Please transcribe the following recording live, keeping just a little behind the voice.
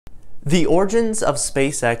The Origins of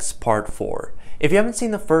SPACEX Part 4. If you haven't seen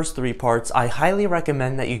the first 3 parts, I highly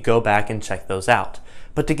recommend that you go back and check those out.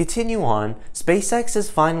 But to continue on, SPACEX is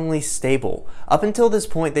finally stable. Up until this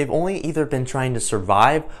point, they've only either been trying to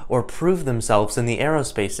survive or prove themselves in the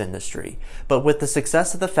aerospace industry. But with the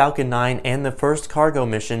success of the Falcon 9 and the first cargo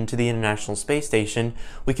mission to the International Space Station,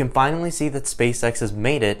 we can finally see that SPACEX has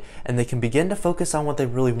made it, and they can begin to focus on what they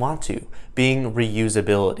really want to, being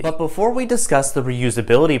reusability. But before we discuss the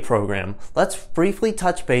reusability program, let's briefly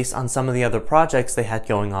touch base on some of the other projects they had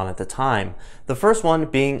going on at the time. The first one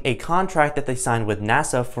being a contract that they signed with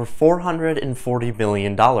NASA for $440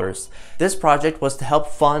 million. This project was to help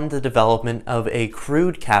fund the development of a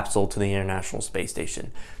crewed capsule to the International Space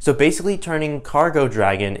Station. So basically turning Cargo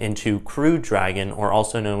Dragon into Crew Dragon, or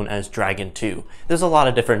also known as Dragon 2. There's a lot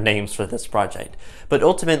of different names for this project. But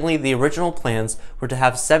ultimately, the original plans were to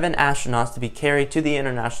have 7 astronauts to be carried to the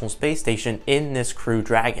International Space Station in this Crew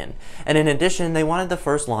Dragon. And in addition, they wanted the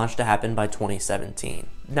first launch to happen by 2017.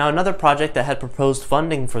 Now, another project that had proposed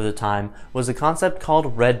funding for the time was a concept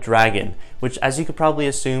called Red Dragon, which, as you could probably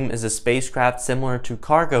assume, is a spacecraft similar to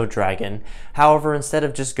Cargo Dragon. However, instead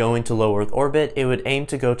of just going to low Earth orbit, it would aim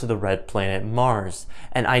to go to the red planet Mars,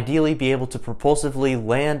 and ideally be able to propulsively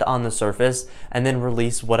land on the surface and then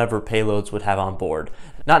release whatever payloads would have on board.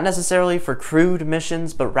 Not necessarily for crewed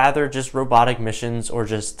missions, but rather just robotic missions or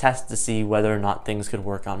just tests to see whether or not things could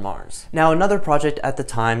work on Mars. Now, another project at the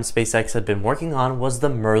time SpaceX had been working on was the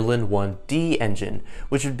Merlin 1D engine,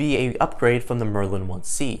 which would be an upgrade from the Merlin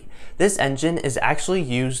 1C. This engine is actually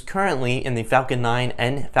used currently in the Falcon 9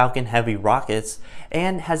 and Falcon Heavy rockets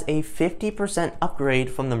and has a 50%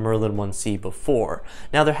 upgrade from the Merlin 1C before.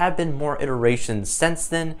 Now, there have been more iterations since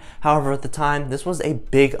then. However, at the time, this was a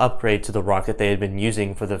big upgrade to the rocket they had been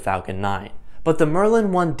using for the Falcon 9. But the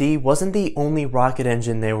Merlin 1D wasn't the only rocket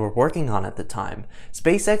engine they were working on at the time.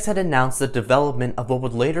 SpaceX had announced the development of what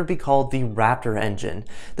would later be called the Raptor engine.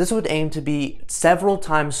 This would aim to be several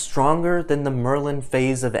times stronger than the Merlin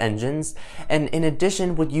phase of engines, and in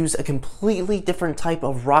addition would use a completely different type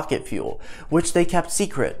of rocket fuel, which they kept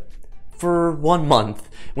secret for 1 month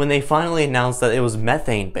when they finally announced that it was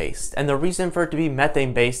methane based. And the reason for it to be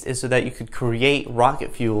methane based is so that you could create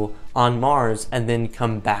rocket fuel on Mars and then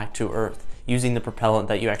come back to Earth using the propellant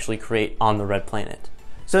that you actually create on the red planet.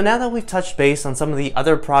 So now that we've touched base on some of the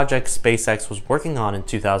other projects SpaceX was working on in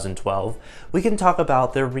 2012, we can talk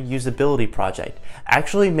about their reusability project,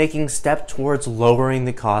 actually making steps towards lowering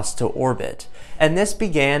the cost to orbit. And this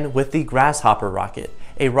began with the Grasshopper rocket,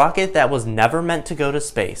 a rocket that was never meant to go to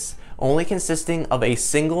space, only consisting of a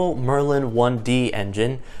single Merlin 1D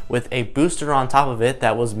engine with a booster on top of it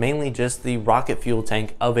that was mainly just the rocket fuel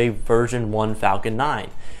tank of a version 1 Falcon 9.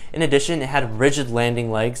 In addition, it had rigid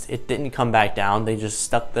landing legs. It didn't come back down, they just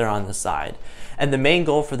stuck there on the side. And the main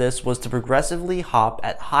goal for this was to progressively hop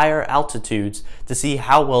at higher altitudes to see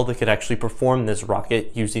how well they could actually perform this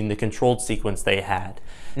rocket using the controlled sequence they had.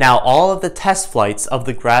 Now, all of the test flights of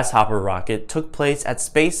the Grasshopper rocket took place at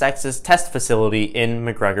SpaceX's test facility in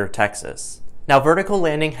McGregor, Texas. Now, vertical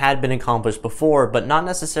landing had been accomplished before, but not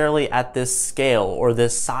necessarily at this scale or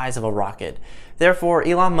this size of a rocket. Therefore,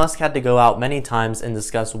 Elon Musk had to go out many times and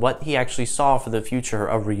discuss what he actually saw for the future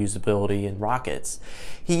of reusability in rockets.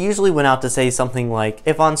 He usually went out to say something like,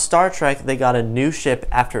 if on Star Trek they got a new ship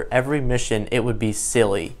after every mission, it would be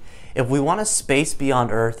silly. If we want a space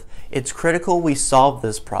beyond Earth, it's critical we solve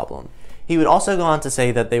this problem. He would also go on to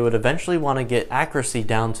say that they would eventually want to get accuracy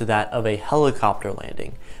down to that of a helicopter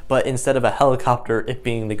landing, but instead of a helicopter, it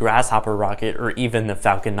being the Grasshopper rocket or even the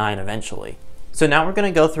Falcon 9 eventually. So now we're going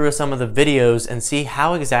to go through some of the videos and see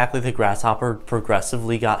how exactly the Grasshopper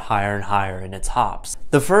progressively got higher and higher in its hops.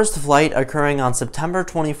 The first flight occurring on September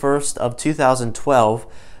 21st of 2012,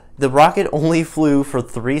 the rocket only flew for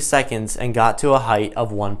 3 seconds and got to a height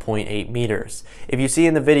of 1.8 meters. If you see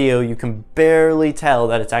in the video, you can barely tell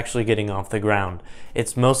that it's actually getting off the ground.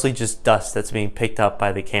 It's mostly just dust that's being picked up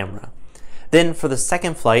by the camera. Then for the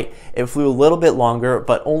second flight, it flew a little bit longer,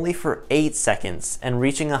 but only for 8 seconds and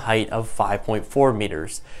reaching a height of 5.4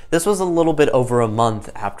 meters. This was a little bit over a month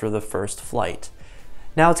after the first flight.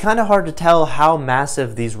 Now, it's kind of hard to tell how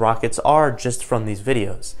massive these rockets are just from these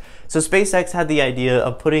videos. So SpaceX had the idea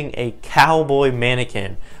of putting a cowboy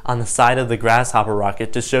mannequin on the side of the Grasshopper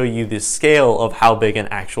rocket to show you the scale of how big an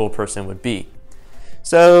actual person would be.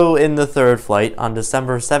 So in the third flight on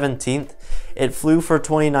December 17th, it flew for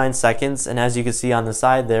 29 seconds, and as you can see on the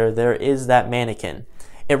side there is that mannequin.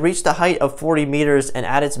 It reached a height of 40 meters, and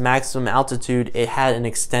at its maximum altitude, it had an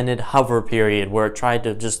extended hover period where it tried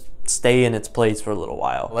to just stay in its place for a little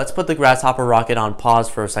while. Let's put the Grasshopper rocket on pause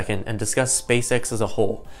for a second and discuss SpaceX as a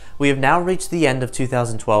whole. We have now reached the end of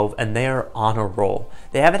 2012 and they are on a roll.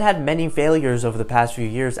 They haven't had many failures over the past few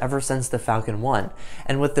years ever since the Falcon 1,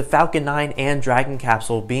 and with the Falcon 9 and Dragon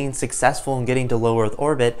capsule being successful in getting to low Earth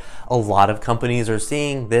orbit, a lot of companies are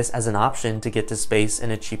seeing this as an option to get to space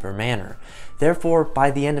in a cheaper manner. Therefore,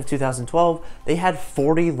 by the end of 2012, they had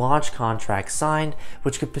 40 launch contracts signed,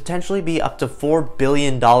 which could potentially be up to $4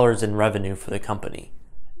 billion in revenue for the company.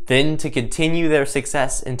 Then, to continue their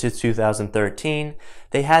success into 2013,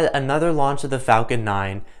 they had another launch of the Falcon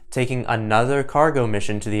 9, taking another cargo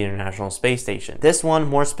mission to the International Space Station. This one,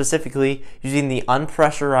 more specifically, using the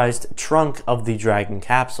unpressurized trunk of the Dragon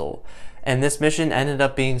capsule. And this mission ended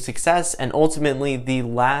up being a success and ultimately the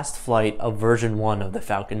last flight of version 1 of the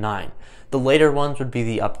Falcon 9. The later ones would be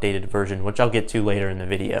the updated version, which I'll get to later in the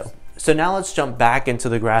video. So now let's jump back into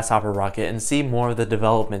the Grasshopper rocket and see more of the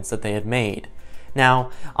developments that they had made.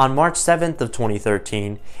 Now, on March 7th of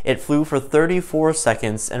 2013, it flew for 34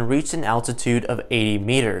 seconds and reached an altitude of 80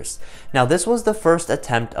 meters. Now, this was the first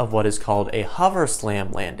attempt of what is called a hover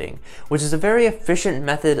slam landing, which is a very efficient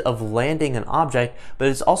method of landing an object, but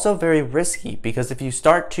it's also very risky because if you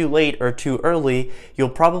start too late or too early, you'll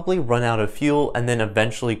probably run out of fuel and then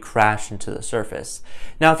eventually crash into the surface.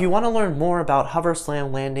 Now, if you want to learn more about hover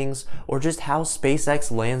slam landings or just how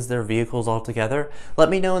SpaceX lands their vehicles altogether, let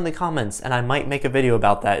me know in the comments and I might make a video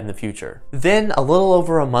about that in the future. Then, a little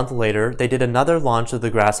over a month later, they did another launch of the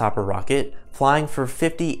Grasshopper rocket, flying for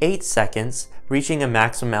 58 seconds, reaching a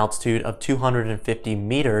maximum altitude of 250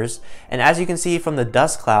 meters, and as you can see from the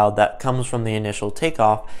dust cloud that comes from the initial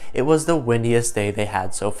takeoff, it was the windiest day they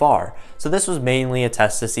had so far. So this was mainly a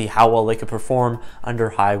test to see how well they could perform under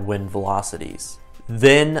high wind velocities.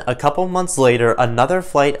 Then, a couple months later, another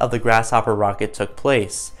flight of the Grasshopper rocket took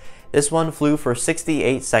place. This one flew for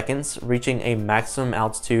 68 seconds, reaching a maximum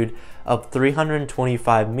altitude of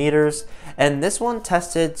 325 meters, and this one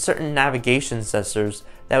tested certain navigation sensors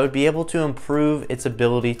that would be able to improve its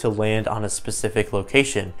ability to land on a specific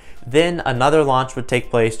location. Then another launch would take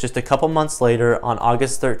place just a couple months later on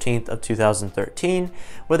August 13th of 2013,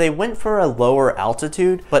 where they went for a lower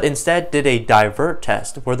altitude, but instead did a divert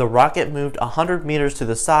test where the rocket moved 100 meters to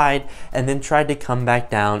the side and then tried to come back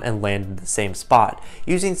down and land in the same spot,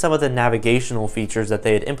 using some of the navigational features that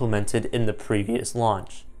they had implemented in the previous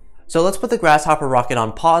launch. So let's put the Grasshopper rocket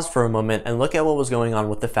on pause for a moment and look at what was going on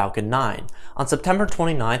with the Falcon 9. On September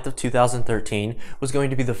 29th of 2013 was going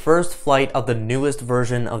to be the first flight of the newest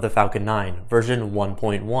version of the Falcon 9, version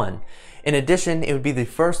 1.1. In addition, it would be the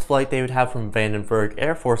first flight they would have from Vandenberg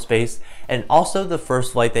Air Force Base and also the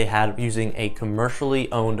first flight they had using a commercially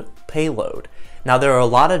owned payload. Now, there are a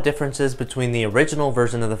lot of differences between the original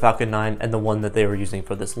version of the Falcon 9 and the one that they were using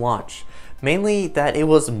for this launch. Mainly that it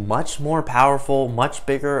was much more powerful, much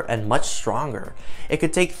bigger, and much stronger. It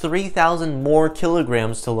could take 3,000 more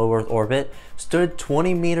kilograms to low Earth orbit, stood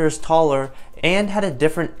 20 meters taller, and had a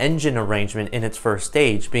different engine arrangement in its first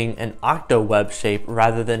stage, being an octaweb shape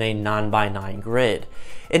rather than a 9x9 grid.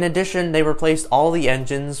 In addition, they replaced all the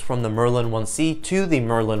engines from the Merlin 1C to the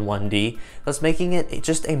Merlin 1D, thus making it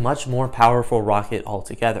just a much more powerful rocket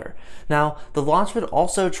altogether. Now, the launch would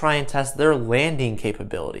also try and test their landing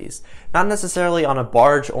capabilities, not necessarily on a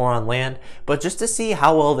barge or on land, but just to see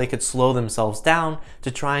how well they could slow themselves down to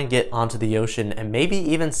try and get onto the ocean and maybe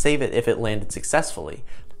even save it if it landed successfully.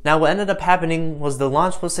 Now, what ended up happening was the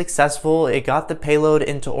launch was successful, it got the payload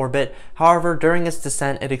into orbit, however during its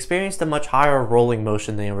descent it experienced a much higher rolling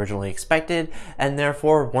motion than they originally expected and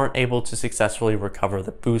therefore weren't able to successfully recover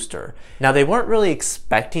the booster. Now, they weren't really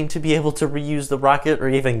expecting to be able to reuse the rocket or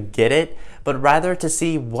even get it, but rather to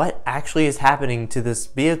see what actually is happening to this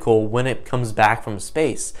vehicle when it comes back from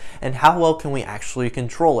space and how well can we actually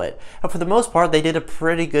control it. And for the most part, they did a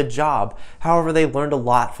pretty good job. However, they learned a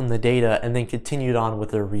lot from the data and then continued on with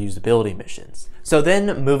their reusability missions. So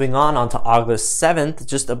then, moving on to August 7th,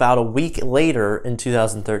 just about a week later in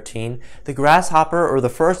 2013, the Grasshopper, or the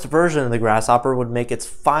first version of the Grasshopper, would make its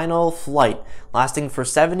final flight, lasting for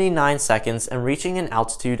 79 seconds and reaching an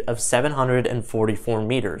altitude of 744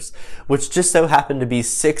 meters, which just so happened to be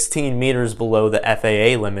 16 meters below the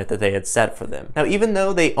FAA limit that they had set for them. Now, even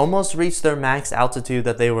though they almost reached their max altitude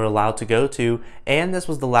that they were allowed to go to, and this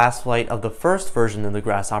was the last flight of the first version of the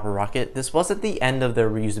Grasshopper rocket, this wasn't the end of their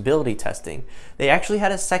reusability testing. They actually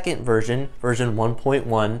had a second version, version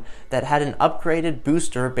 1.1, that had an upgraded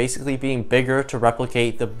booster, basically being bigger to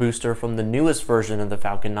replicate the booster from the newest version of the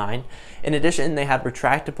Falcon 9. In addition, they had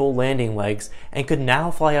retractable landing legs and could now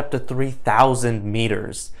fly up to 3,000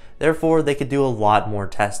 meters. Therefore, they could do a lot more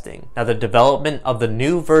testing. Now, the development of the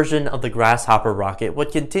new version of the Grasshopper rocket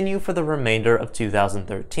would continue for the remainder of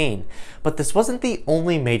 2013, but this wasn't the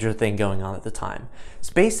only major thing going on at the time.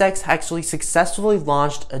 SpaceX actually successfully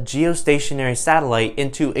launched a geostationary satellite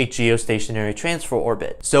into a geostationary transfer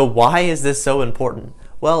orbit. So why is this so important?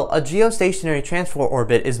 Well, a geostationary transfer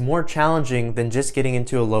orbit is more challenging than just getting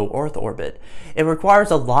into a low Earth orbit. It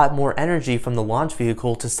requires a lot more energy from the launch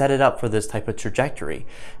vehicle to set it up for this type of trajectory,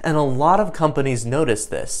 and a lot of companies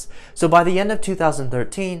noticed this. So by the end of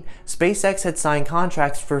 2013, SpaceX had signed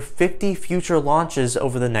contracts for 50 future launches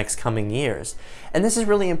over the next coming years. And this is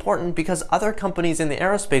really important because other companies in the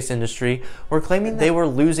aerospace industry were claiming they were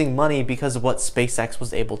losing money because of what SpaceX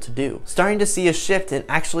was able to do. Starting to see a shift in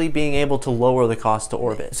actually being able to lower the cost to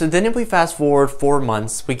orbit. So then if we fast forward 4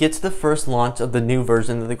 months, we get to the first launch of the new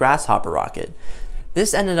version of the Grasshopper rocket.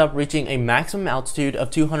 This ended up reaching a maximum altitude of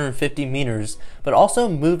 250 meters, but also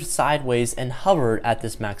moved sideways and hovered at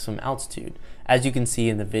this maximum altitude, as you can see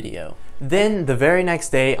in the video. Then, the very next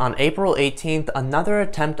day, on April 18th, another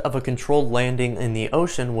attempt of a controlled landing in the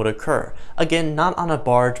ocean would occur. Again, not on a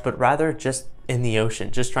barge, but rather just in the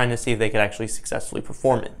ocean, just trying to see if they could actually successfully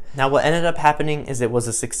perform it. Now, what ended up happening is it was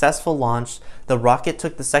a successful launch. The rocket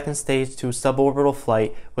took the second stage to a suborbital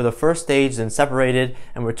flight, where the first stage then separated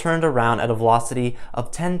and returned around at a velocity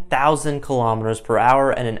of 10,000 kilometers per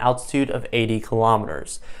hour and an altitude of 80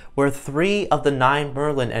 kilometers, where 3 of the 9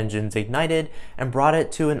 Merlin engines ignited and brought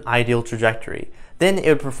it to an ideal trajectory. Then it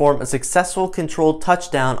would perform a successful controlled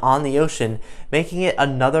touchdown on the ocean, making it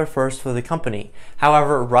another first for the company.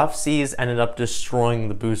 However, rough seas ended up destroying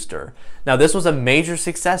the booster. Now, this was a major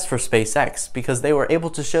success for SpaceX because they were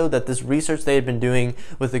able to show that this research they had been doing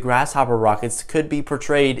with the Grasshopper rockets could be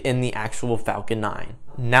portrayed in the actual Falcon 9.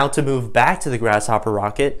 Now, to move back to the Grasshopper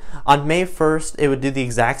rocket, on May 1st, it would do the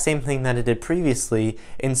exact same thing that it did previously.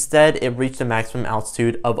 Instead, it reached a maximum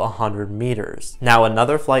altitude of 100 meters. Now,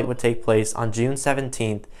 another flight would take place on June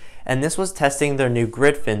 17th, and this was testing their new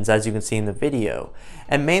grid fins, as you can see in the video.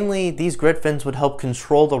 And mainly, these grid fins would help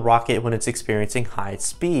control the rocket when it's experiencing high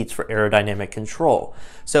speeds for aerodynamic control.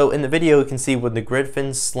 So in the video, you can see when the grid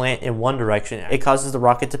fins slant in one direction, it causes the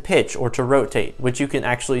rocket to pitch or to rotate, which you can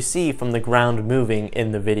actually see from the ground moving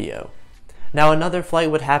in the video. Now, another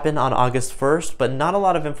flight would happen on August 1st, but not a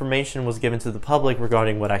lot of information was given to the public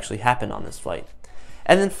regarding what actually happened on this flight.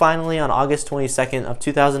 And then finally, on August 22nd of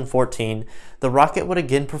 2014, the rocket would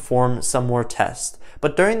again perform some more tests.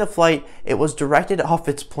 But during the flight, it was directed off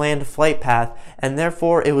its planned flight path, and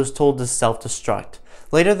therefore it was told to self-destruct.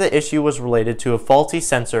 Later, the issue was related to a faulty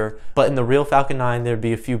sensor, but in the real Falcon 9, there'd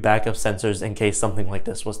be a few backup sensors in case something like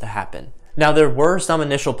this was to happen. Now, there were some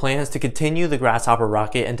initial plans to continue the Grasshopper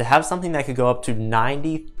rocket and to have something that could go up to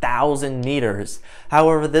 90,000 meters.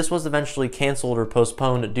 However, this was eventually canceled or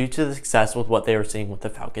postponed due to the success with what they were seeing with the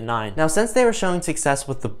Falcon 9. Now, since they were showing success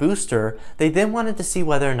with the booster, they then wanted to see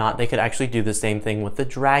whether or not they could actually do the same thing with the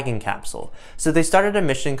Dragon capsule. So they started a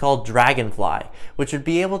mission called Dragonfly, which would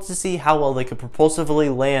be able to see how well they could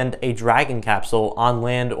propulsively land a Dragon capsule on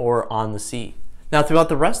land or on the sea. Now, throughout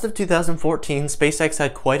the rest of 2014, SpaceX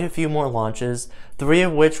had quite a few more launches, 3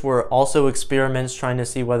 of which were also experiments trying to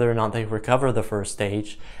see whether or not they recover the first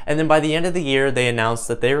stage. And then by the end of the year, they announced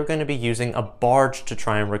that they were going to be using a barge to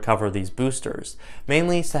try and recover these boosters,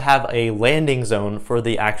 mainly to have a landing zone for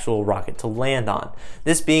the actual rocket to land on,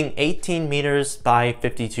 this being 18 meters by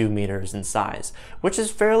 52 meters in size, which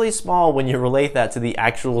is fairly small when you relate that to the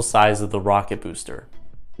actual size of the rocket booster.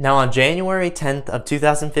 Now, on January 10th of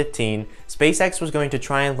 2015, SpaceX was going to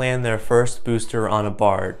try and land their first booster on a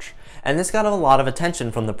barge. And this got a lot of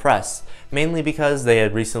attention from the press, mainly because they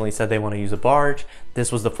had recently said they want to use a barge.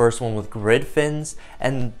 This was the first one with grid fins,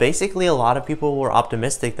 and basically a lot of people were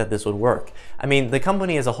optimistic that this would work. I mean, the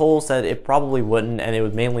company as a whole said it probably wouldn't, and it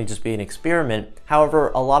would mainly just be an experiment. However,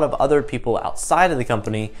 a lot of other people outside of the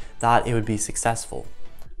company thought it would be successful.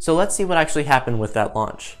 So let's see what actually happened with that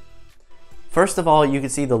launch. First of all, you can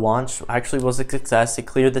see the launch actually was a success. It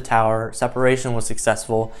cleared the tower, separation was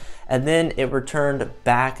successful, and then it returned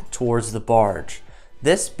back towards the barge.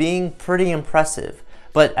 This being pretty impressive,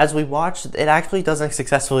 but as we watched, it actually doesn't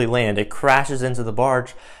successfully land. It crashes into the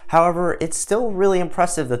barge. However, it's still really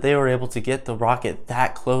impressive that they were able to get the rocket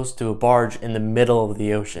that close to a barge in the middle of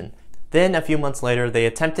the ocean. Then, a few months later, they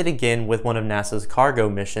attempted again with one of NASA's cargo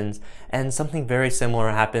missions, and something very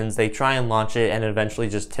similar happens. They try and launch it, and it eventually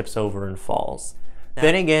just tips over and falls.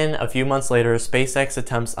 Then again, a few months later, SpaceX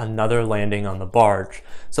attempts another landing on the barge.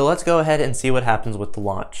 So let's go ahead and see what happens with the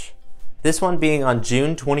launch. This one being on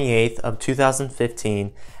June 28th of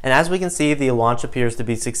 2015, and as we can see, the launch appears to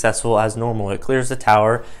be successful as normal. It clears the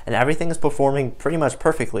tower and everything is performing pretty much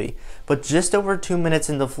perfectly, but just over 2 minutes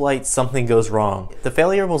into flight, something goes wrong. The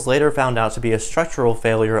failure was later found out to be a structural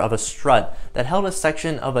failure of a strut that held a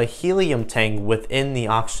section of a helium tank within the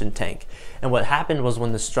oxygen tank. And what happened was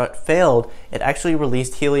when the strut failed, it actually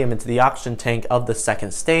released helium into the oxygen tank of the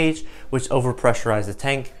second stage, which overpressurized the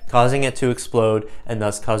tank, causing it to explode and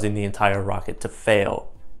thus causing the entire rocket to fail.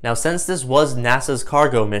 Now, since this was NASA's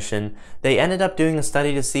cargo mission, they ended up doing a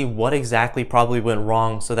study to see what exactly probably went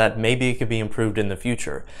wrong so that maybe it could be improved in the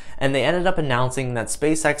future. And they ended up announcing that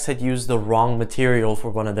SpaceX had used the wrong material for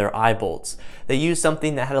one of their eye bolts. They used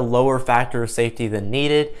something that had a lower factor of safety than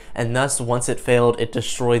needed, and thus once it failed, it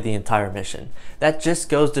destroyed the entire mission. That just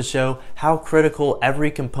goes to show how critical every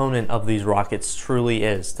component of these rockets truly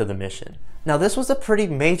is to the mission. Now, this was a pretty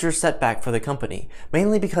major setback for the company,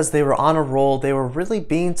 mainly because they were on a roll, they were really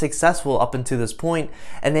being successful up until this point,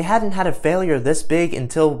 and they hadn't had a failure this big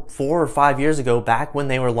until 4 or 5 years ago, back when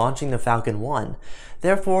they were launching the Falcon 1.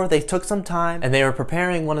 Therefore, they took some time and they were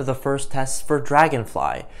preparing one of the first tests for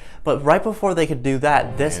Dragonfly. But right before they could do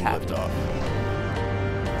that, this happened.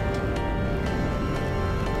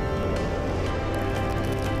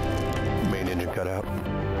 Main engine cut out.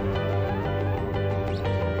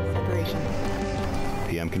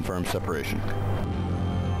 PM confirmed separation.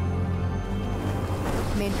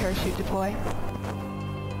 Main parachute deploy.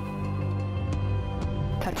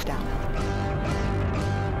 Touchdown.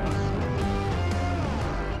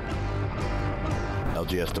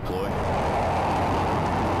 LGS deploy.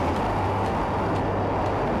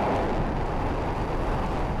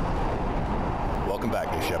 Welcome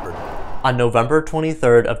back, New Shepard. On November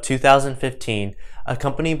 23rd of 2015, a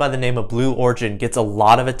company by the name of Blue Origin gets a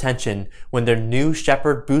lot of attention when their New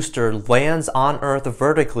Shepard booster lands on Earth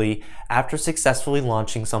vertically after successfully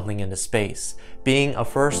launching something into space, being a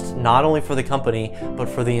first not only for the company, but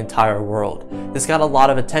for the entire world. This got a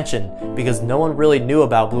lot of attention because no one really knew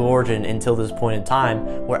about Blue Origin until this point in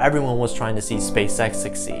time, where everyone was trying to see SpaceX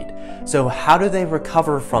succeed. So how do they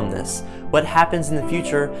recover from this? What happens in the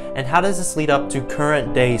future, and how does this lead up to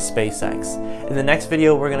current day SpaceX? In the next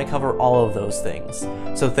video, we're going to cover all of those things.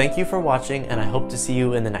 So thank you for watching, and I hope to see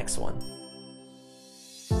you in the next one.